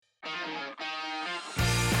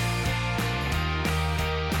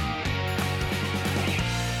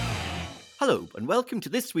Hello, and welcome to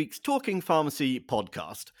this week's Talking Pharmacy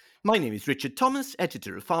podcast. My name is Richard Thomas,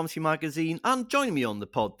 editor of Pharmacy Magazine, and joining me on the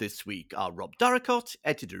pod this week are Rob Darracott,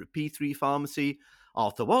 editor of P3 Pharmacy,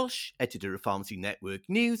 Arthur Walsh, editor of Pharmacy Network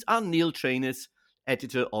News, and Neil Trainus,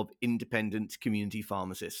 editor of Independent Community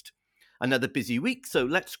Pharmacist. Another busy week, so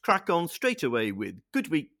let's crack on straight away with Good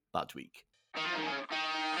Week, Bad Week.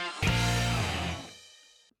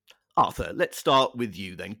 Arthur, let's start with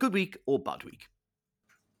you then. Good week or bad week?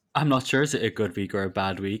 I'm not sure is it a good week or a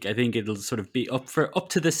bad week. I think it'll sort of be up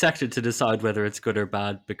to the sector to decide whether it's good or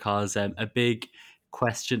bad, because a big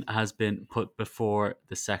question has been put before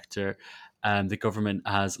the sector. The government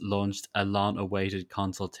has launched a long-awaited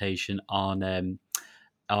consultation on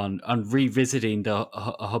revisiting the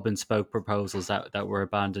hub and spoke proposals that were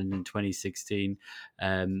abandoned in 2016.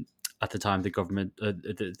 At the time, the government,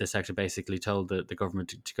 the sector basically told the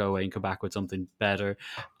government to go away and come back with something better,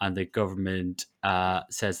 and the government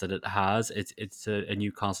says that it has. It's a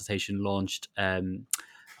new consultation launched on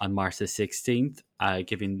March the 16th,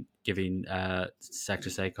 giving sector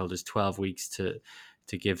stakeholders 12 weeks to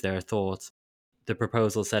give their thoughts. The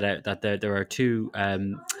proposal set out that there are two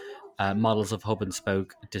models of hub and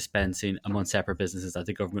spoke dispensing among separate businesses that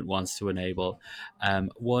the government wants to enable.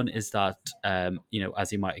 One is that,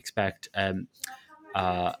 as you might expect, a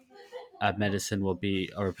medicine will be,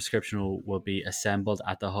 or a prescription will be assembled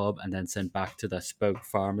at the hub and then sent back to the spoke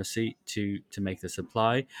pharmacy to make the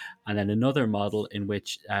supply. And then another model in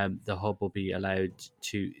which the hub will be allowed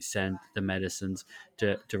to send the medicines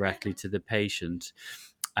directly to the patient.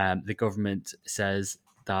 The government says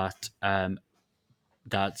that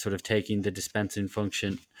that sort of taking the dispensing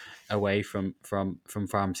function away from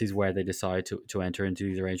pharmacies where they decide to enter into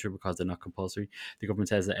these arrangements, because they're not compulsory. The government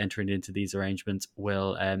says that entering into these arrangements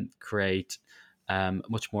will create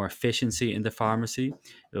much more efficiency in the pharmacy.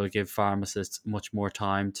 It will give pharmacists much more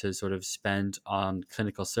time to sort of spend on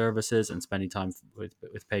clinical services and spending time with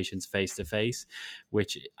patients face to face,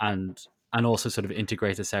 and also sort of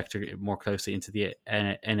integrate the sector more closely into the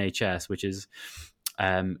NHS, which is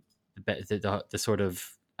the sort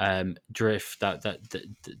of drift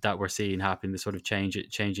that we're seeing happen, the sort of change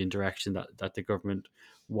in direction that the government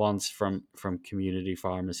wants from community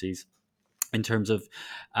pharmacies. In terms of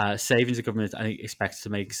savings, the government, I think, expects to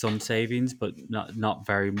make some savings, but not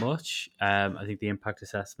very much. I think the impact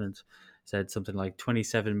assessment said something like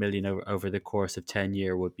 27 million over the course of 10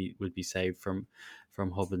 years would be saved from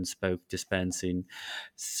hub and spoke dispensing.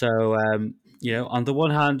 So on the one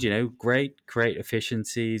hand, great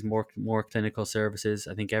efficiencies, more clinical services.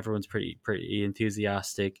 I think everyone's pretty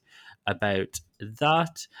enthusiastic about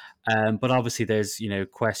that. But obviously there's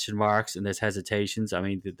question marks and there's hesitations. I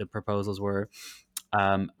mean, the proposals were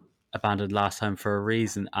abandoned last time for a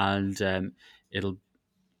reason, and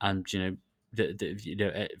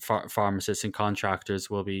pharmacists and contractors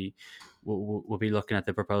will be looking at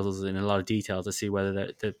the proposals in a lot of detail to see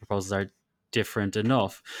whether the proposals are different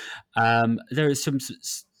enough. There is some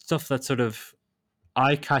stuff that's sort of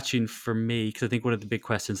eye-catching for me, because I think one of the big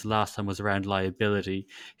questions last time was around liability.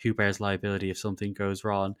 Who bears liability if something goes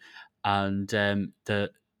wrong? And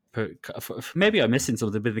maybe I'm missing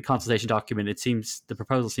something, but the consultation document, the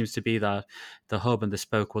proposal seems to be that the hub and the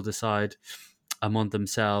spoke will decide among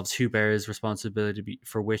themselves who bears responsibility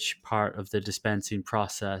for which part of the dispensing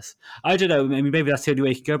process. I don't know. I mean, maybe that's the only way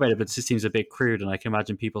you could go about it, but it just seems a bit crude, and I can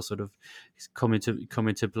imagine people sort of coming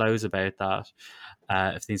to blows about that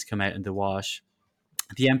if things come out in the wash.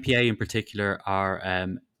 The MPA in particular are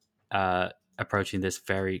approaching this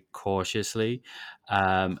very cautiously,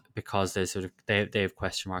 because they have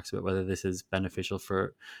question marks about whether this is beneficial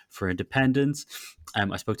for independence.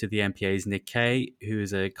 I spoke to the MPA's Nick Kay, who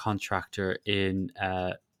is a contractor in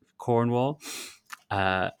Cornwall,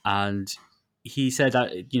 and he said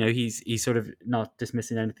that he's sort of not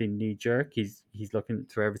dismissing anything knee jerk. He's looking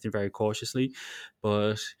through everything very cautiously,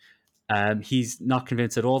 but he's not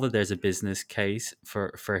convinced at all that there's a business case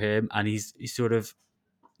for him, and he's sort of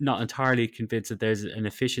not entirely convinced that there's an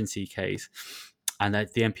efficiency case, and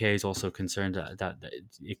that the MPA is also concerned that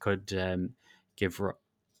it could give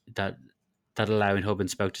that allowing hub and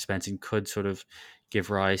spoke dispensing could sort of give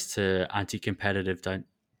rise to anti-competitive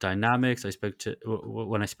dynamics.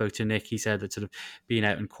 When I spoke to Nick, he said that sort of being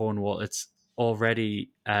out in Cornwall, it's already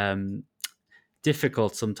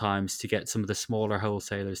difficult sometimes to get some of the smaller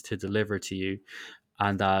wholesalers to deliver to you,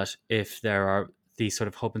 and that if there are these sort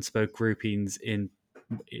of hub and spoke groupings in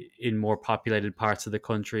more populated parts of the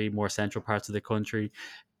country, more central parts of the country,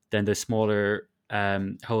 then the smaller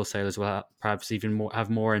wholesalers will perhaps even have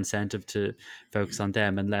more incentive to focus on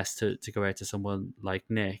them and less to go out to someone like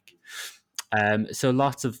Nick. So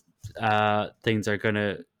lots of things are going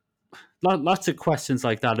to lots of questions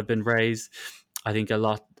like that have been raised. I think a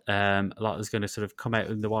lot is going to sort of come out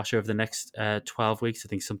in the wash over the next 12 weeks. I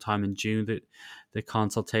think sometime in June that the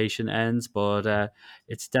consultation ends, but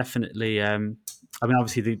it's definitely. I mean,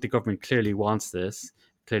 obviously, the government clearly wants this,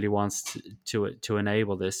 clearly wants to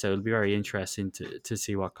enable this. So it'll be very interesting to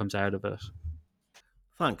see what comes out of it.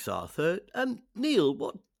 Thanks, Arthur. Neil,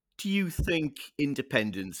 what do you think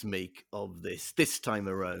independents make of this time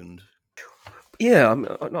around? Yeah,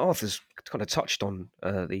 Arthur's kind of touched on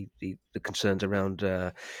the concerns around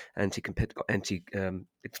anti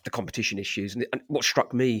the competition issues, and what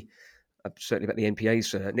struck me certainly about the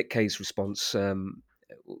NPA's Nick Kay's response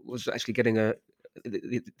was actually getting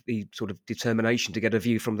the sort of determination to get a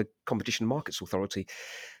view from the Competition Markets Authority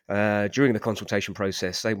during the consultation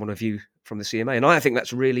process. They want a view from the CMA, and I think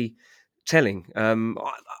that's really telling.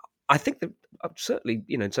 I think that certainly,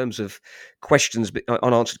 in terms of questions,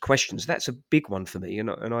 unanswered questions, that's a big one for me. And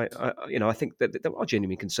I think that there are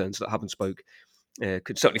genuine concerns that Hub and Spoke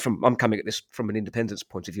could certainly. I'm coming at this from an independence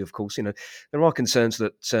point of view, of course. There are concerns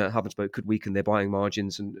that Hub and Spoke could weaken their buying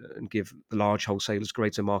margins and give the large wholesalers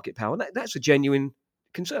greater market power. That's a genuine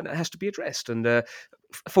concern that has to be addressed. And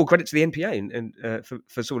full credit to the NPA and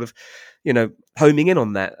for sort of, homing in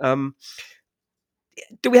on that.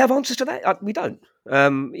 Do we have answers to that? We don't.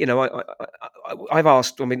 I've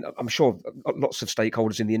asked. I mean, I'm sure lots of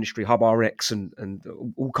stakeholders in the industry, HubRx and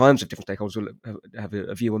all kinds of different stakeholders will have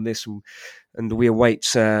a view on this, and we await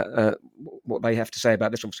what they have to say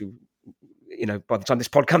about this. Obviously, by the time this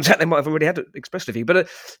pod comes out, they might have already had expressed a view. But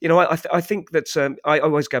I think that I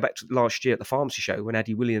always go back to last year at the Pharmacy Show when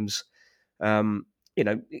Addy Williams,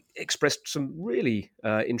 expressed some really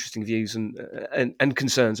interesting views and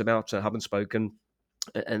concerns about Hub and Spoke and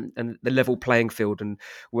the level playing field and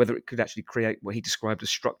whether it could actually create what he described as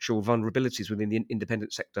structural vulnerabilities within the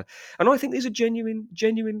independent sector. And I think these are genuine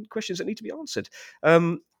questions that need to be answered.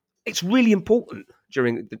 It's really important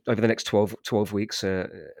over the next 12 weeks, the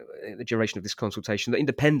duration of this consultation, that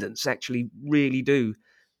independents actually really do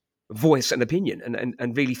voice an opinion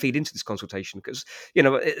and really feed into this consultation, because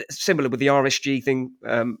similar with the RSG thing,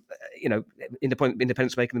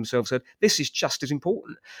 independents making themselves heard. This is just as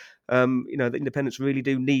important. The independents really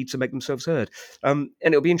do need to make themselves heard, and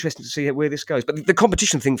it'll be interesting to see where this goes. But the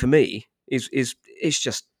competition thing for me is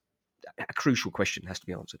just a crucial question that has to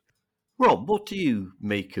be answered. Rob, what do you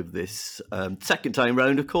make of this second time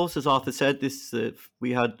round? Of course, as Arthur said, this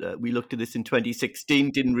we looked at this in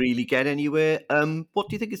 2016, didn't really get anywhere. What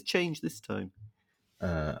do you think has changed this time?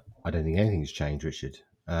 I don't think anything's changed, Richard.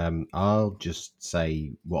 I'll just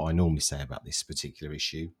say what I normally say about this particular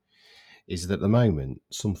issue, is that at the moment,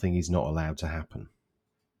 something is not allowed to happen.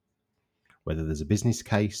 Whether there's a business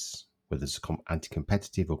case, whether there's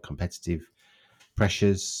anti-competitive or competitive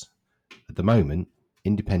pressures, at the moment,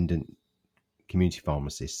 independent community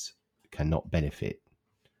pharmacists cannot benefit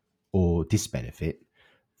or disbenefit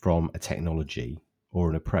from a technology or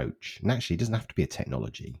an approach. And actually, it doesn't have to be a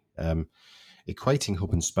technology. Equating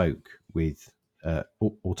Hub and Spoke with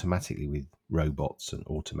automatically with robots and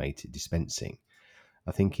automated dispensing,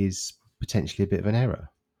 I think is potentially a bit of an error.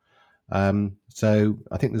 So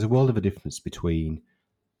I think there's a world of a difference between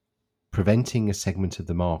preventing a segment of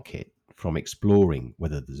the market from exploring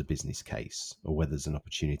whether there's a business case or whether there's an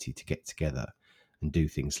opportunity to get together and do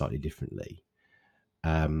things slightly differently,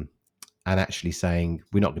 and actually saying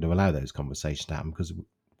we're not going to allow those conversations to happen because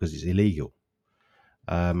it's illegal.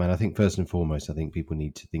 And I think first and foremost, I think people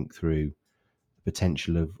need to think through the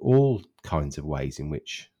potential of all kinds of ways in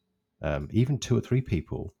which even 2 or 3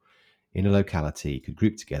 people in a locality could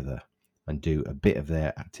group together and do a bit of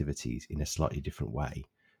their activities in a slightly different way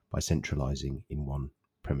by centralising in one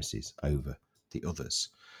premises over the others.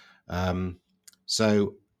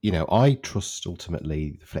 So, I trust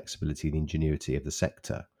ultimately the flexibility and ingenuity of the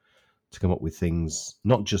sector to come up with things,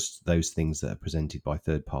 not just those things that are presented by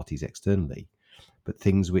third parties externally, but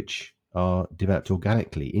things which are developed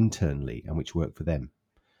organically, internally, and which work for them.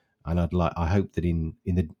 And I hope that in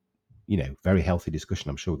the, very healthy discussion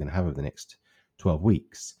I'm sure we're going to have over the next 12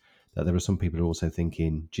 weeks, that there are some people who are also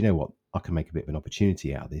thinking, do you know what, I can make a bit of an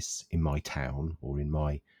opportunity out of this in my town or in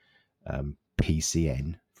my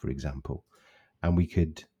PCN, for example. And we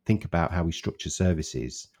could think about how we structure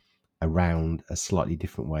services around a slightly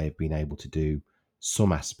different way of being able to do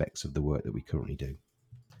some aspects of the work that we currently do.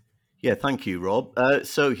 Yeah, thank you, Rob.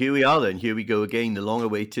 So here we are then. Here we go again, the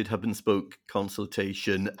long-awaited Hub and Spoke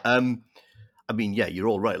consultation. You're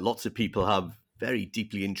all right. Lots of people have very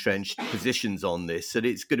deeply entrenched positions on this. And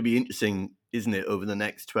it's going to be interesting, isn't it, over the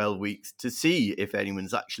next 12 weeks to see if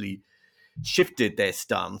anyone's actually shifted their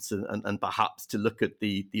stance and perhaps to look at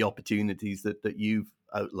the opportunities that you've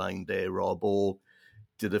outlined there, Rob, or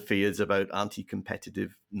do the fears about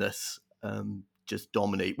anti-competitiveness just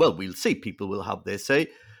dominate? Well, we'll see. People will have their say.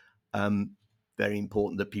 Very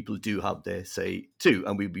important that people do have their say too,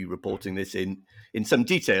 and we'll be reporting this in some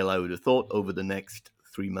detail, I would have thought, over the next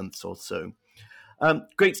 3 months or so.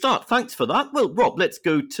 Great start. Thanks for that. Well, Rob, let's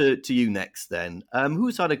go to you next then.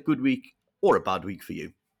 Who's had a good week or a bad week for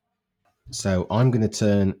you? So I'm going to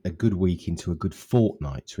turn a good week into a good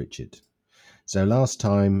fortnight, Richard. So last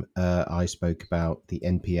time I spoke about the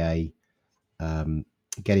NPA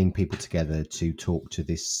getting people together to talk to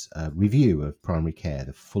this review of primary care,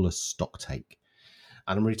 the Fuller Stocktake.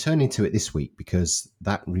 And I'm returning to it this week because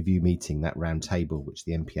that review meeting, that round table, which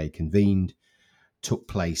the NPA convened, took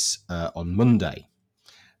place on Monday.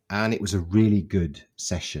 And it was a really good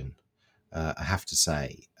session, I have to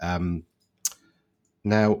say.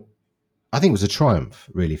 Now, I think it was a triumph,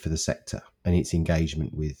 really, for the sector and its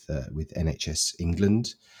engagement with NHS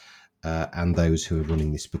England and those who are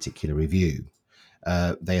running this particular review.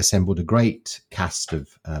 They assembled a great cast of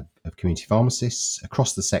community pharmacists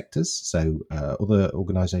across the sectors. So other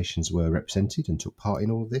organisations were represented and took part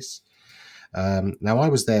in all of this. Now, I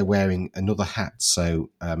was there wearing another hat, so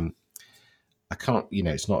I can't,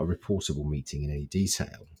 it's not a reportable meeting in any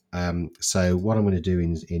detail. So what I'm going to do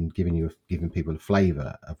in giving people a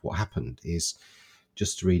flavour of what happened is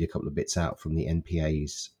just to read a couple of bits out from the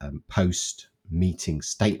NPA's post-meeting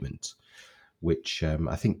statement, which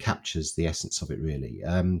I think captures the essence of it, really.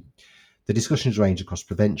 The discussions range across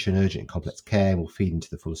prevention, urgent and complex care, and will feed into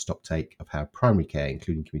the Fuller Stocktake of how primary care,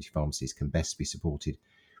 including community pharmacies, can best be supported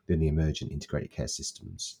within the emergent integrated care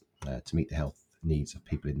systems to meet the health needs of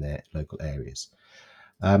people in their local areas.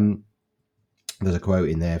 There's a quote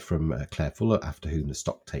in there from Claire Fuller, after whom the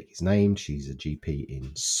Stocktake is named. She's a GP in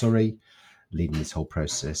Surrey, leading this whole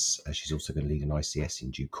process. She's also going to lead an ICS in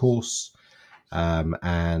due course.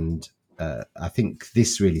 And I think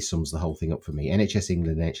this really sums the whole thing up for me. NHS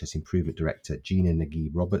England NHS Improvement Director Gina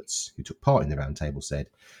Nagy-Roberts, who took part in the roundtable, said,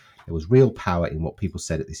 "There was real power in what people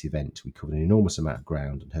said at this event. We covered an enormous amount of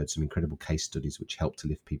ground and heard some incredible case studies which helped to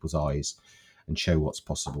lift people's eyes and show what's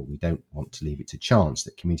possible. We don't want to leave it to chance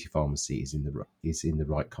that community pharmacy is in the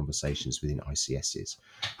right conversations within ICSs."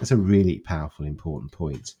 That's a really powerful, important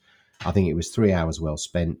point. I think it was 3 hours well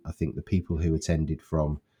spent. I think the people who attended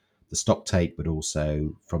from the Stocktake, but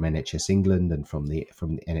also from NHS England and from the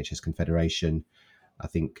NHS Confederation, I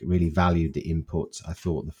think really valued the input. I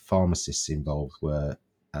thought the pharmacists involved were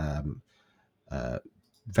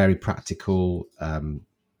very practical,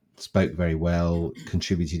 spoke very well,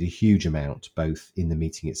 contributed a huge amount, both in the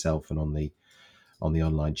meeting itself and on the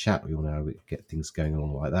online chat. We all know how we get things going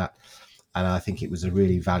along like that. And I think it was a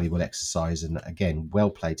really valuable exercise. And again, well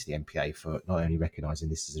played to the NPA for not only recognising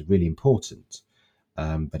this as really important,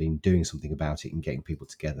 but in doing something about it and getting people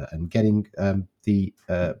together and getting the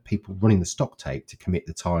people running the Stocktake to commit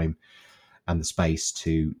the time and the space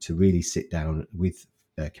to really sit down with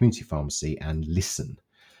community pharmacy and listen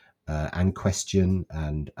and question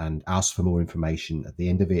and ask for more information at the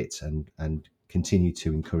end of it and continue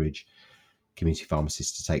to encourage community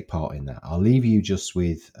pharmacists to take part in that. I'll leave you just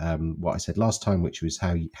with what I said last time, which was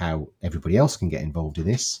how everybody else can get involved in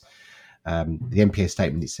this. The NPA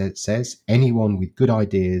statement, it says, anyone with good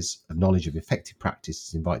ideas and knowledge of effective practice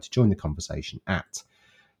is invited to join the conversation at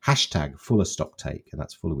 #Fuller Stocktake, and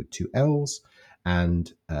that's Fuller with 2 L's,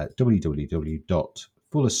 and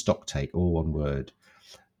www.fullerstocktake, all one word,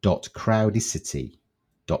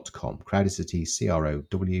 .crowdicity.com. Crowdicity,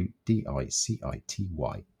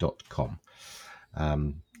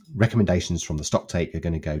 CROWDICITY.com. Recommendations from the Stocktake are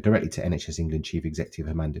going to go directly to NHS England Chief Executive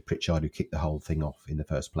Amanda Pritchard, who kicked the whole thing off in the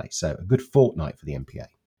first place. So a good fortnight for the NPA.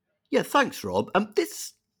 Yeah, thanks, Rob.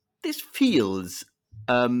 This feels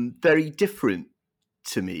very different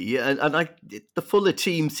to me, and the Fuller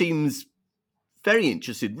team seems very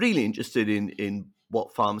interested, really interested in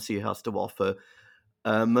what pharmacy has to offer,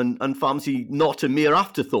 and pharmacy not a mere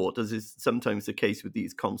afterthought, as is sometimes the case with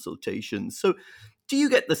these consultations. So do you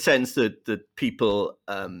get the sense that people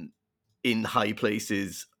in high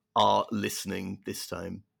places are listening this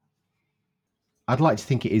time? I'd like to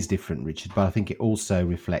think it is different, Richard, but I think it also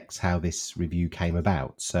reflects how this review came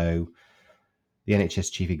about. So the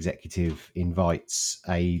NHS Chief Executive invites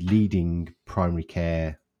a leading primary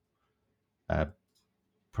care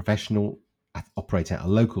professional operating at a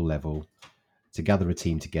local level to gather a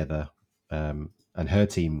team together, and her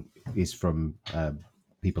team is from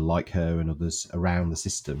people like her and others around the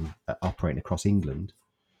system operating across England,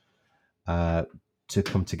 to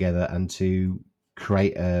come together and to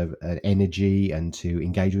create an energy and to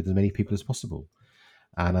engage with as many people as possible.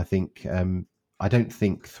 And I think I don't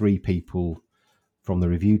think 3 people from the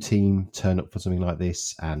review team turn up for something like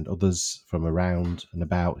this, and others from around and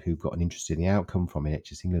about who've got an interest in the outcome, from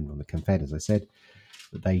NHS England, from the Confed, as I said,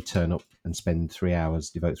 that they turn up and spend 3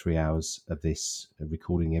 hours, devote 3 hours of this,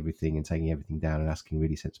 recording everything and taking everything down and asking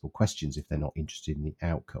really sensible questions if they're not interested in the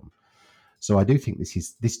outcome. So I do think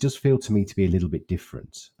this does feel to me to be a little bit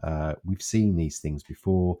different. We've seen these things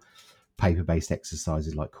before, paper-based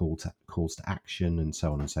exercises like calls to action and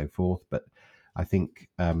so on and so forth. But I think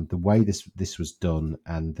the way this was done,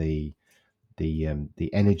 and the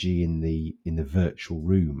energy in the virtual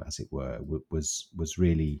room, as it were, was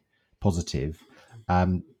really positive.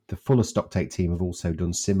 The Fuller Stocktake team have also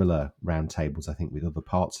done similar roundtables, I think, with other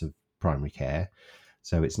parts of primary care.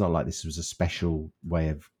 So it's not like this was a special way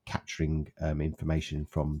of capturing information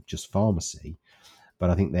from just pharmacy. But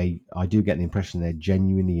I think I do get the impression they're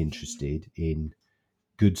genuinely interested in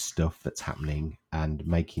good stuff that's happening and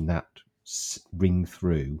making that ring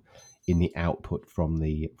through in the output from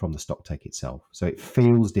the Stocktake itself. So it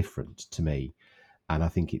feels different to me, and I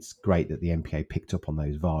think it's great that the MPA picked up on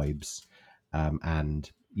those vibes and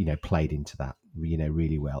played into that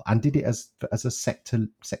really well, and did it as a sector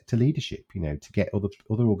leadership. To get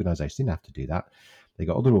other organisations, didn't have to do that. They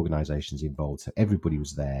got other organisations involved, so everybody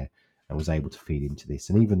was there and was able to feed into this.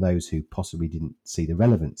 And even those who possibly didn't see the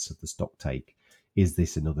relevance of the Stocktake, is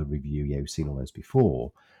this another review? Yeah, we've seen all those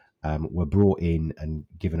before. Were brought in and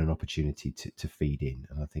given an opportunity to feed in,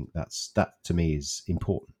 and I think that to me is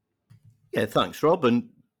important. Yeah, thanks, Rob. And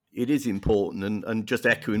it is important, and just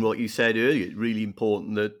echoing what you said earlier, it's really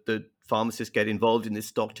important that pharmacists get involved in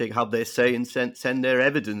this Stocktake, have their say, and send their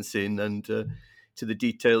evidence in, and to the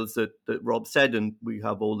details that Rob said. And we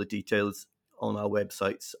have all the details on our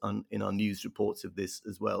websites and in our news reports of this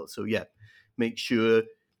as well. So yeah, make sure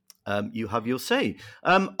you have your say.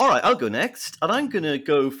 All right, I'll go next, and I'm going to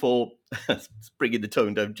go for bringing the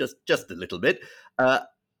tone down just a little bit.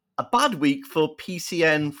 A bad week for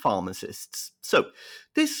PCN pharmacists. So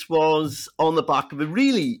this was on the back of a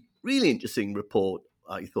really, really interesting report,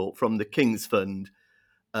 I thought, from the King's Fund,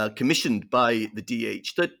 commissioned by the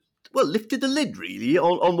DH, that lifted the lid really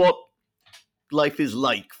on what life is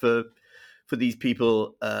like for these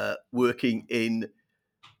people working in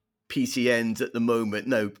PCNs at the moment.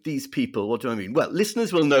 Now, these people, what do I mean? Well,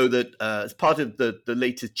 listeners will know that as part of the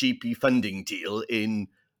latest GP funding deal in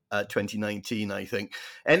 2019, I think,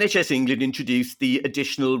 NHS England introduced the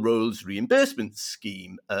Additional Roles Reimbursement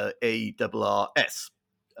Scheme, ARRS.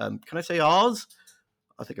 Can I say R's?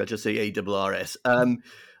 I think I'll just say ARRS.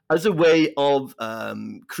 As a way of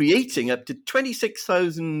creating up to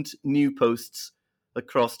 26,000 new posts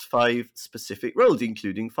across 5 specific roles,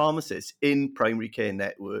 including pharmacists, in primary care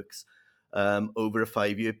networks over a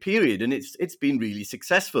 5-year period. And it's been really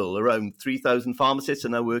successful. Around 3,000 pharmacists are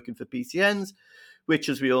now working for PCNs, which,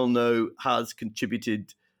 as we all know, has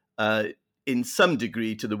contributed in some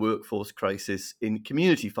degree to the workforce crisis in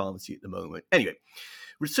community pharmacy at the moment. Anyway,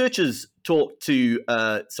 researchers talked to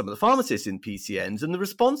some of the pharmacists in PCNs, and the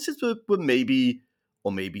responses were maybe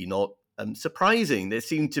or maybe not surprising. There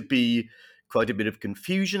seemed to be quite a bit of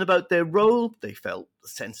confusion about their role. They felt a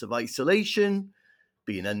sense of isolation,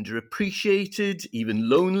 being underappreciated, even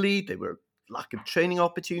lonely. There were lack of training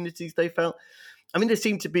opportunities, they felt. I mean, there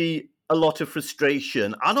seemed to be a lot of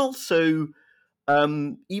frustration, and also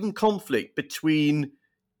even conflict between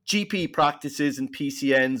GP practices and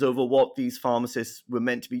PCNs over what these pharmacists were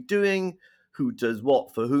meant to be doing, who does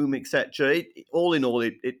what for whom, etc. All in all,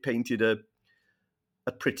 it painted a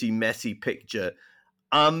pretty messy picture.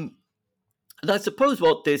 And I suppose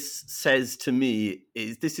what this says to me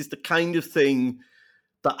is this is the kind of thing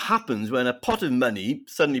that happens when a pot of money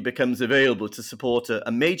suddenly becomes available to support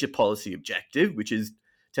a major policy objective, which is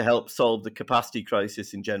to help solve the capacity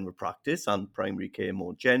crisis in general practice and primary care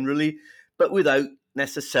more generally, but without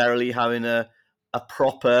necessarily having a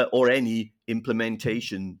proper or any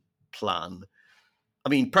implementation plan. I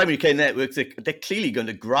mean, primary care networks, they're clearly going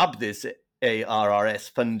to grab this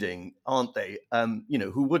ARRS funding, aren't they?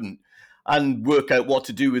 Who wouldn't? And work out what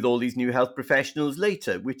to do with all these new health professionals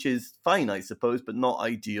later, which is fine, I suppose, but not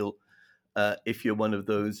ideal if you're one of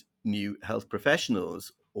those new health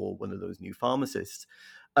professionals or one of those new pharmacists.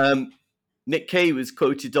 Nick Kay was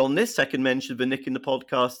quoted on this, second mention of a Nick in the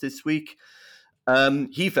podcast this week.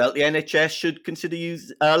 He felt the NHS should consider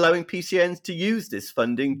allowing PCNs to use this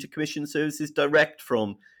funding to commission services direct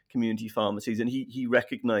from community pharmacies, and he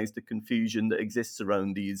recognised the confusion that exists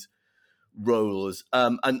around these roles.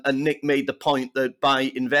 And Nick made the point that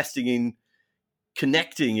by investing in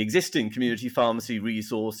connecting existing community pharmacy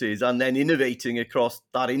resources and then innovating across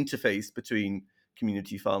that interface between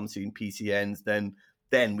community pharmacy and PCNs,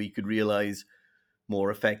 then we could realise more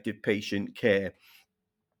effective patient care.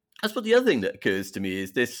 I suppose the other thing that occurs to me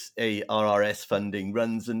is this ARRS funding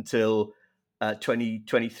runs until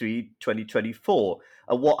 2023, 2024.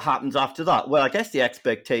 And what happens after that? Well, I guess the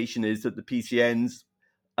expectation is that the PCNs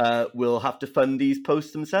will have to fund these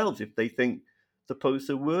posts themselves if they think the posts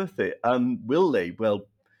are worth it. Will they? Well,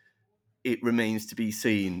 it remains to be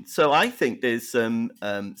seen. So I think there's some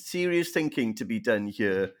serious thinking to be done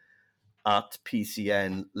here at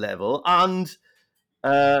PCN level, and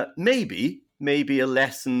maybe a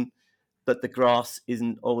lesson that the grass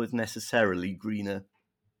isn't always necessarily greener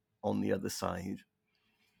on the other side.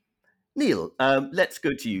 Neil, let's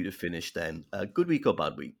go to you to finish then. Good week or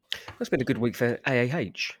bad week? It's been a good week for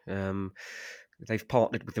AAH. They've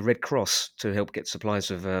partnered with the Red Cross to help get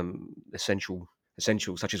supplies of essentials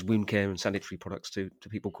such as wound care and sanitary products to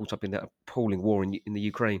people caught up in that appalling war in the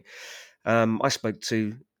Ukraine. I spoke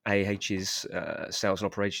to AAH's Sales and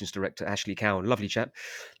Operations Director, Ashley Cowan, lovely chap.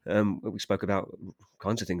 We spoke about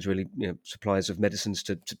kinds of things, really, supplies of medicines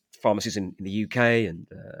to pharmacies in the UK and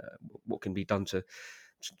what can be done to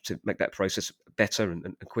make that process better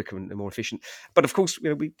and quicker and more efficient. But of course,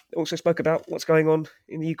 we also spoke about what's going on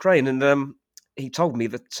in the Ukraine, and he told me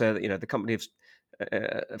that the company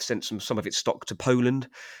have sent some of its stock to Poland,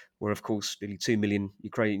 where of course nearly 2 million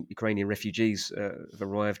Ukrainian refugees have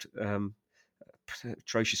arrived.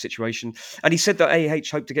 Atrocious situation, and he said that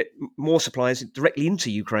AAH hoped to get more supplies directly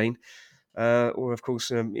into Ukraine, or of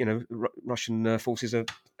course, Russian forces are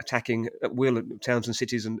attacking at will towns and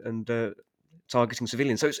cities and targeting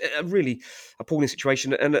civilians. So it's a really appalling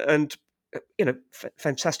situation, and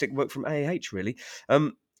fantastic work from AAH, really.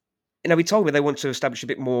 He told me they want to establish a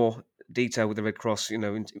bit more detail with the Red Cross,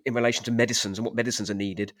 in relation to medicines and what medicines are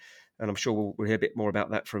needed, and I'm sure we'll hear a bit more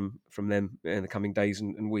about that from them in the coming days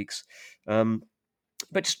and weeks.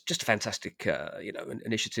 But just a fantastic,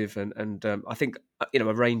 initiative, and I think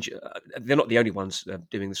a range. They're not the only ones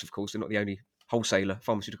doing this, of course. They're not the only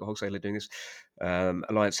pharmaceutical wholesaler doing this.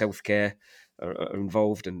 Alliance Healthcare are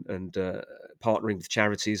involved and partnering with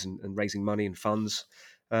charities and raising money and funds.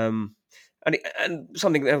 And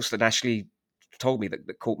something else that Ashley told me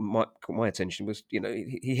that caught my attention was,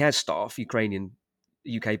 he has staff,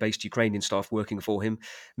 UK-based Ukrainian staff working for him,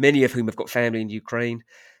 many of whom have got family in Ukraine.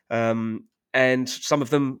 And some of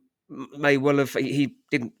them may well have. He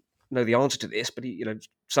didn't know the answer to this, but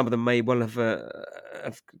some of them may well have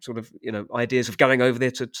sort of ideas of going over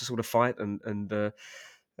there to sort of fight and the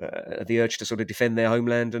urge to sort of defend their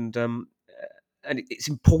homeland. And it's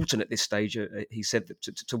important at this stage, he said, that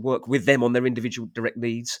to work with them on their individual direct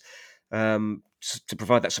needs, to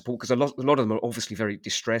provide that support, because a lot of them are obviously very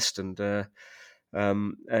distressed and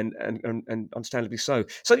understandably so.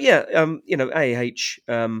 So yeah, AAH.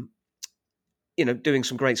 Doing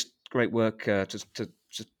some great work to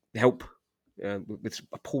help with this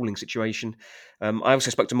appalling situation. I also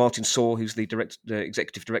spoke to Martin Saw, who's the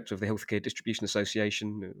executive director of the Healthcare Distribution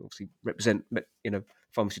Association, who obviously represent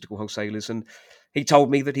pharmaceutical wholesalers, and he told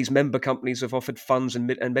me that his member companies have offered funds and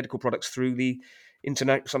medical products through the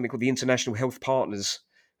something called the International Health Partners,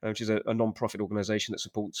 which is a non-profit organisation that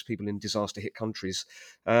supports people in disaster-hit countries.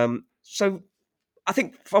 So I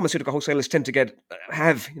think pharmaceutical wholesalers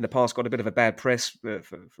have in the past got a bit of a bad press for a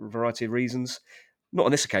variety of reasons. Not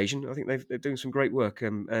on this occasion. I think they're doing some great work,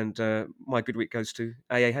 and my good week goes to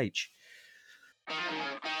AAH.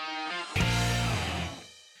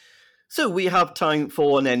 So we have time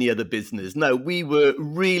for On Any Other Business. Now, we were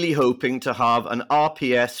really hoping to have an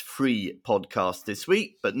RPS-free podcast this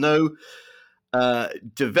week, but no.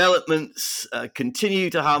 Developments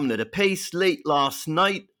continue to happen at a pace. Late last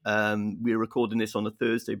night, we're recording this on a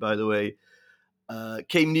Thursday, by the way,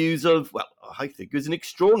 came news of, well, I think it was an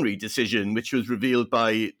extraordinary decision, which was revealed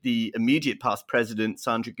by the immediate past president,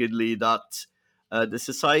 Sandra Gidley, that the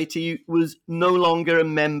society was no longer a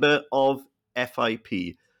member of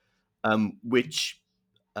FIP, which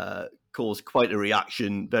caused quite a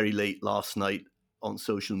reaction very late last night on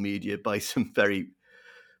social media by some very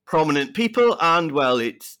prominent people, and well,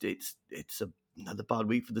 it's another bad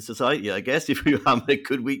week for the society, I guess. If we have a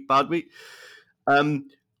good week, bad week.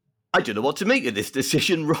 I don't know what to make of this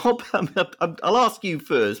decision, Rob. I'll ask you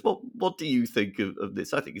first. What do you think of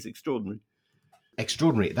this? I think it's extraordinary.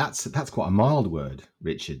 Extraordinary. That's quite a mild word,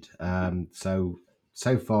 Richard. So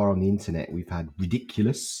far on the internet, we've had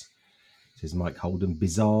ridiculous, says Mike Holden,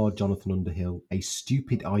 bizarre, Jonathan Underhill, a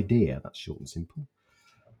stupid idea. That's short and simple.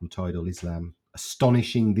 From Tidal Islam.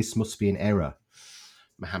 Astonishing, this must be an error,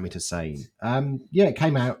 Mohammed Hussain. It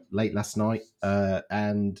came out late last night,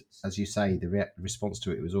 and as you say, the response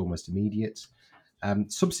to it was almost immediate.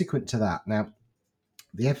 Subsequent to that, now,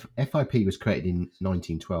 the FIP was created in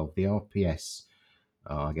 1912. The RPS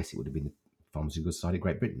I guess it would have been the Pharmaceutical Society of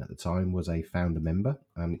Great Britain at the time, was a founder member,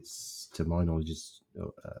 and it's, to my knowledge,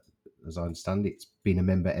 as I understand it, it's been a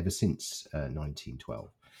member ever since 1912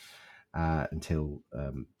 until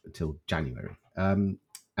January.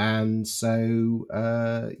 And so,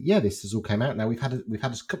 this has all come out now. We've had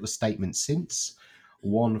a couple of statements since.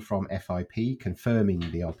 One from FIP confirming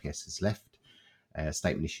the RPS has left. A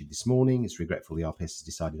statement issued this morning. It's regretful the RPS has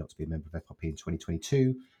decided not to be a member of FIP in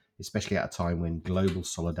 2022, especially at a time when global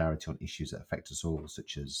solidarity on issues that affect us all,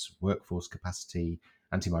 such as workforce capacity,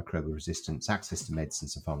 antimicrobial resistance, access to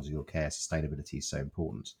medicines and pharmaceutical care, sustainability is so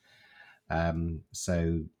important.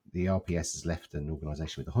 So the RPS has left an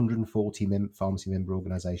organisation with 140 pharmacy member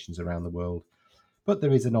organisations around the world, but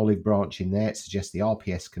there is an olive branch in there. It suggests the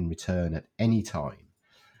RPS can return at any time.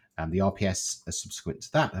 And the RPS, subsequent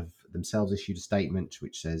to that, have themselves issued a statement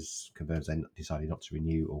which confirms they decided not to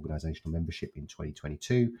renew organisational membership in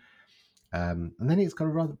 2022. And then it's got a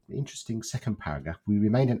rather interesting second paragraph. We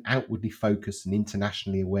remain an outwardly focused and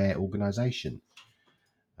internationally aware organisation.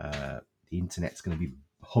 The internet's going to be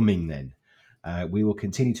humming then. We will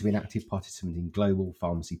continue to be an active participant in global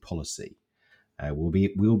pharmacy policy. We'll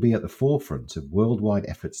be at the forefront of worldwide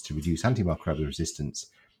efforts to reduce antimicrobial resistance,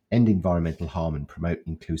 end environmental harm, and promote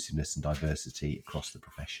inclusiveness and diversity across the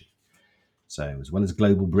profession. So, as well as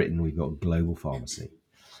global Britain, we've got global pharmacy,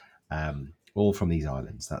 all from these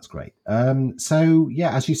islands. That's great. So,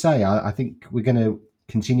 as you say, I think we're going to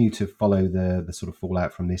continue to follow the sort of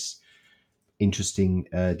fallout from this interesting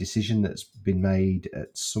decision that's been made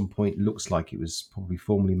at some point. Looks like it was probably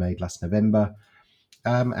formally made last November.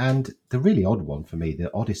 And the really odd one for me,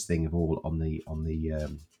 the oddest thing of all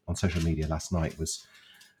on social media last night was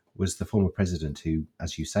the former president who,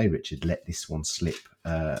 as you say, Richard, let this one slip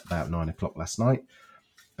about 9:00 last night,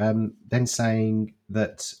 then saying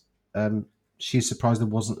that she's surprised there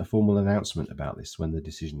wasn't a formal announcement about this when the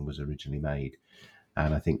decision was originally made.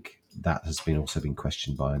 And I think that has also been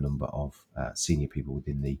questioned by a number of senior people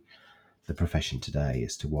within the profession today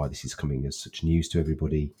as to why this is coming as such news to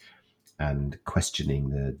everybody, and questioning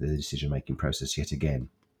the decision-making process yet again.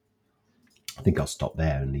 I think I'll stop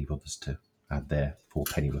there and leave others to add their full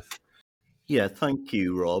pennyworth. Yeah, thank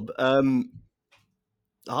you, Rob.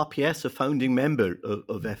 RPS, a founding member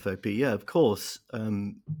of FIP, yeah, of course.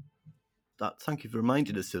 Thank you for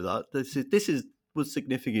reminding us of that. This was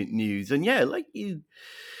significant news, and yeah, like you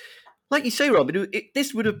say, Rob,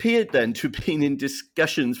 this would appear then to have been in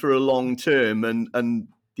discussions for a long term, and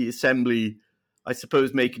the Assembly, I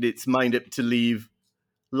suppose, making its mind up to leave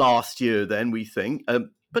last year. Then we think,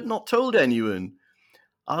 but not told anyone,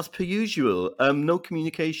 as per usual. No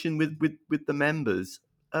communication with the members.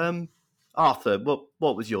 Arthur,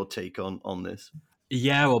 what was your take on this?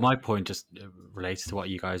 Yeah, well, my point just relates to what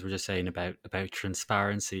you guys were just saying about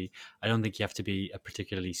transparency. I don't think you have to be a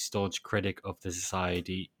particularly staunch critic of the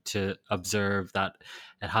society to observe that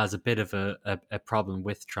it has a bit of a problem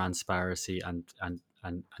with transparency and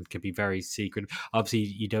can be very secret. Obviously,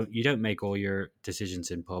 you don't make all your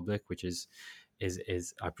decisions in public, which is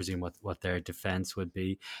I presume what their defense would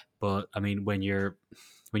be. But I mean, when you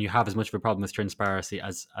have as much of a problem with transparency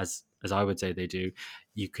as I would say they do,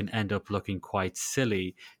 you can end up looking quite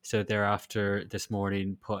silly. So thereafter, this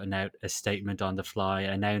morning, putting out a statement on the fly,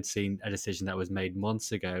 announcing a decision that was made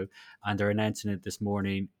months ago, and they're announcing it this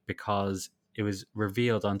morning because it was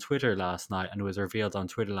revealed on Twitter last night, and it was revealed on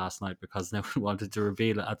Twitter last night because no one wanted to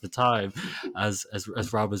reveal it at the time, as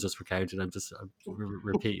Rob was just recounted. I'm just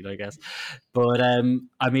repeating, I guess. But I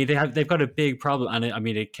mean, they've got a big problem, and I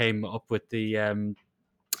mean, it came up with the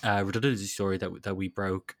redundancy story that we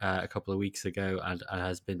broke a couple of weeks ago, and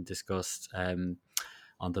has been discussed on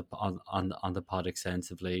the pod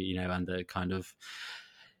extensively, and the kind of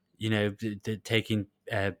the taking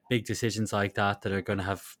big decisions like that are going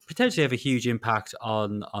to potentially have a huge impact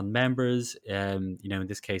on members. In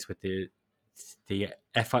this case with the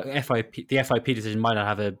FIP decision might not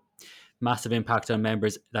have a massive impact on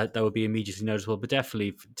members that would be immediately noticeable, but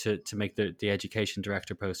definitely to make the education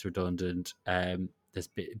director post redundant. There's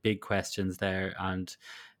big questions there, and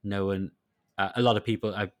no one, a lot of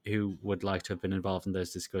people who would like to have been involved in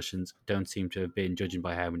those discussions don't seem to have been, judging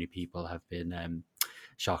by how many people have been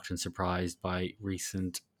shocked and surprised by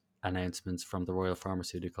recent announcements from the Royal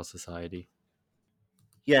Pharmaceutical Society.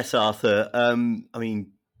 Yes, Arthur. I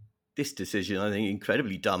mean, this decision, I think,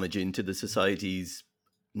 incredibly damaging to the Society's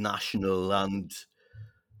national and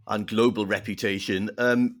global reputation.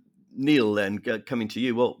 Neil, then coming to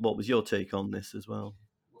you, what was your take on this as well?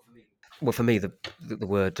 Well, for me, the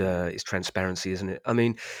word is transparency, isn't it? I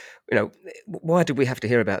mean, why did we have to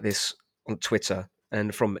hear about this on Twitter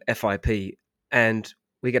and from FIP, and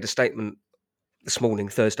we get a statement this morning,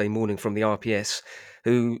 Thursday morning, from the RPS,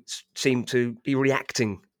 who seem to be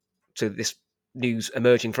reacting to this news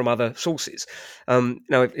emerging from other sources.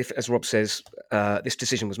 Now, if, as Rob says, this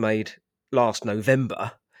decision was made last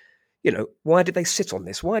November, why did they sit on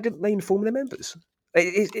this? Why didn't they inform their members?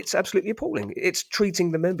 It's absolutely appalling. It's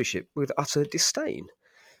treating the membership with utter disdain.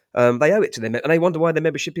 They owe it to them, and they wonder why their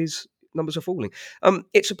membership numbers are falling.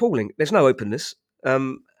 It's appalling. There's no openness.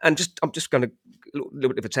 I'm just going to a little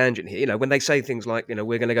bit of a tangent here. When they say things like,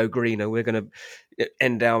 we're going to go greener, we're going to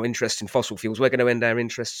end our interest in fossil fuels, we're going to end our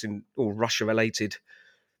interests in all Russia-related,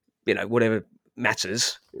 whatever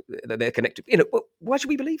matters that they're connected. Why should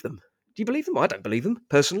we believe them? Do you believe them? I don't believe them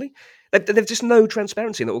personally. There's just no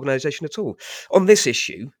transparency in the organisation at all on this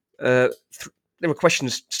issue. There were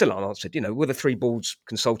questions still unanswered. Were the three boards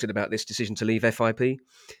consulted about this decision to leave FIP?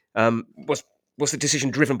 Was the decision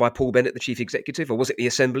driven by Paul Bennett, the chief executive, or was it the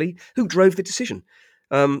Assembly? Who drove the decision?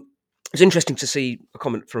 It's interesting to see a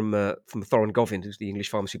comment from Thorin Govin, who's the English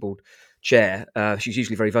Pharmacy Board chair. She's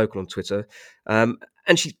usually very vocal on Twitter, and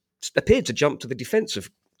she appeared to jump to the defence of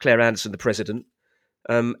Claire Anderson, the president,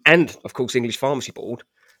 and of course the English Pharmacy Board,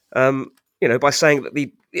 by saying that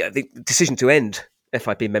the decision to end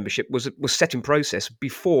FIP membership was set in process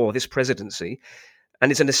before this presidency, and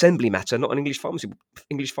it's an Assembly matter, not an English Pharmacy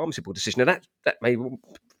Board decision. Now that may be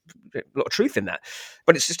a lot of truth in that,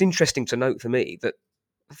 but it's just interesting to note for me that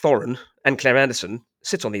Thorin and Claire Anderson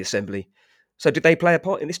sit on the Assembly. So did they play a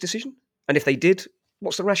part in this decision? And if they did,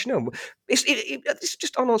 what's the rationale? It's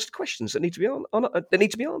just unanswered questions that need to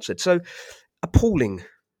be answered. So appalling.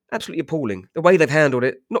 Absolutely appalling. The way they've handled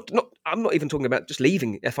it, I'm not even talking about just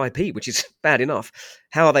leaving FIP, which is bad enough.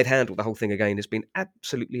 How they've handled the whole thing again has been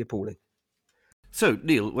absolutely appalling. So,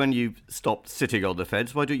 Neil, when you've stopped sitting on the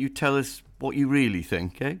fence, why don't you tell us what you really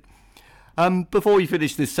think, eh? Before we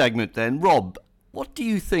finish this segment then, Rob, what do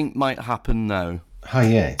you think might happen now? Hi,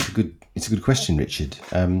 yeah, it's a good question, Richard.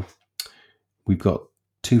 We've got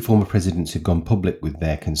two former presidents who've gone public with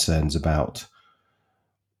their concerns about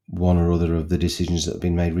one or other of the decisions that have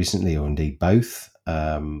been made recently, or indeed both.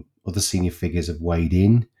 Other senior figures have weighed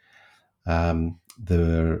in.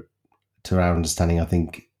 To our understanding, I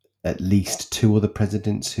think at least two other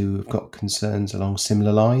presidents who have got concerns along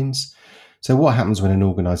similar lines. So what happens when an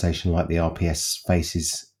organisation like the RPS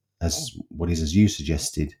faces, as you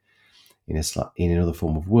suggested, in another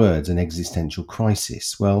form of words, an existential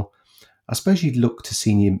crisis? Well, I suppose you'd look to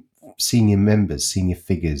senior members, senior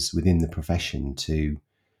figures within the profession to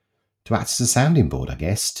act as a sounding board, I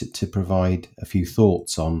guess, to provide a few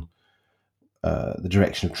thoughts on the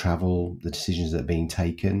direction of travel, the decisions that are being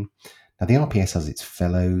taken. Now, the RPS has its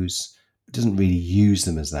fellows, but doesn't really use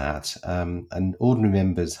them as that. And ordinary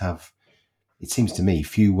members have, it seems to me,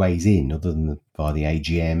 few ways in other than via the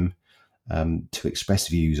AGM to express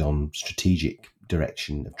views on strategic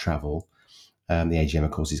direction of travel. The AGM,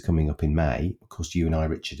 of course, is coming up in May. Of course, you and I,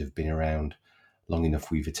 Richard, have been around long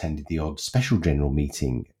enough. We've attended the odd special general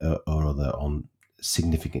meeting or other on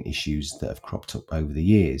significant issues that have cropped up over the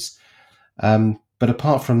years. But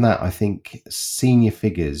apart from that, I think senior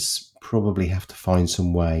figures probably have to find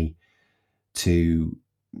some way to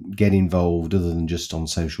get involved other than just on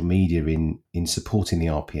social media in supporting the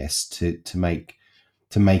RPS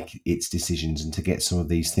to make its decisions and to get some of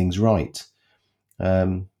these things right.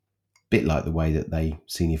 Bit like the way that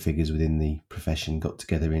senior figures within the profession got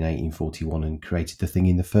together in 1841 and created the thing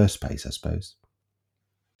in the first place, I suppose.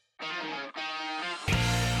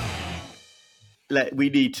 We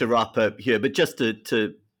need to wrap up here, but just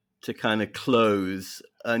to kind of close,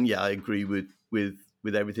 and yeah, I agree with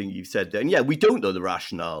everything you've said there. And yeah, we don't know the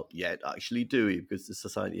rationale yet, actually, do we? Because the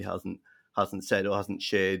society hasn't said or hasn't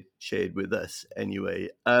shared with us anyway.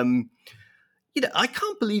 I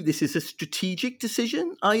can't believe this is a strategic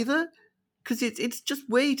decision either, because it's just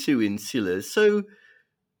way too insular. So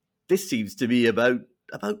this seems to be about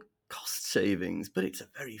cost savings, but it's a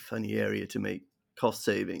very funny area to make cost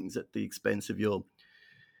savings at the expense of your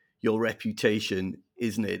reputation,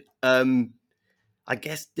 isn't it? I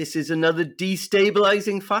guess this is another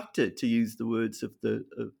destabilizing factor, to use the words of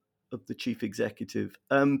the chief executive.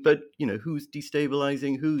 But who's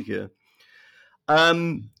destabilizing who here?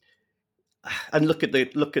 And look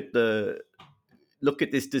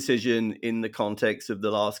at this decision in the context of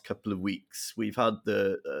the last couple of weeks. We've had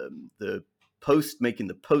the post making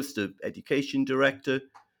the post of education director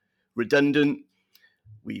redundant.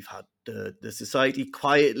 We've had the society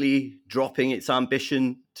quietly dropping its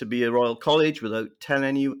ambition to be a Royal College without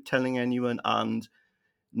telling anyone, and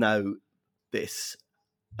now this.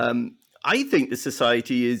 I think the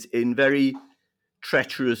society is in very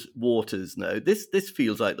treacherous waters now. This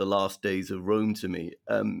feels like the last days of Rome to me.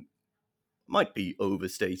 might be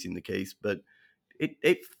overstating the case, but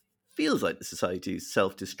it feels like the society is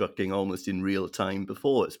self-destructing almost in real time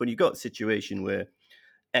before us. When you've got a situation where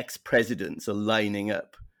ex-presidents are lining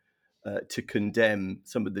up to condemn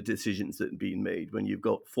some of the decisions that have been made, when you've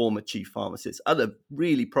got former chief pharmacists, other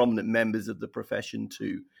really prominent members of the profession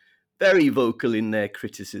too, very vocal in their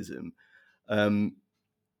criticism.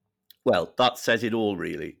 Well, that says it all,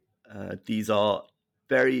 really. These are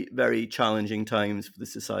very, very challenging times for the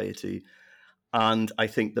society. And I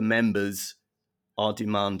think the members are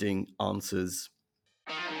demanding answers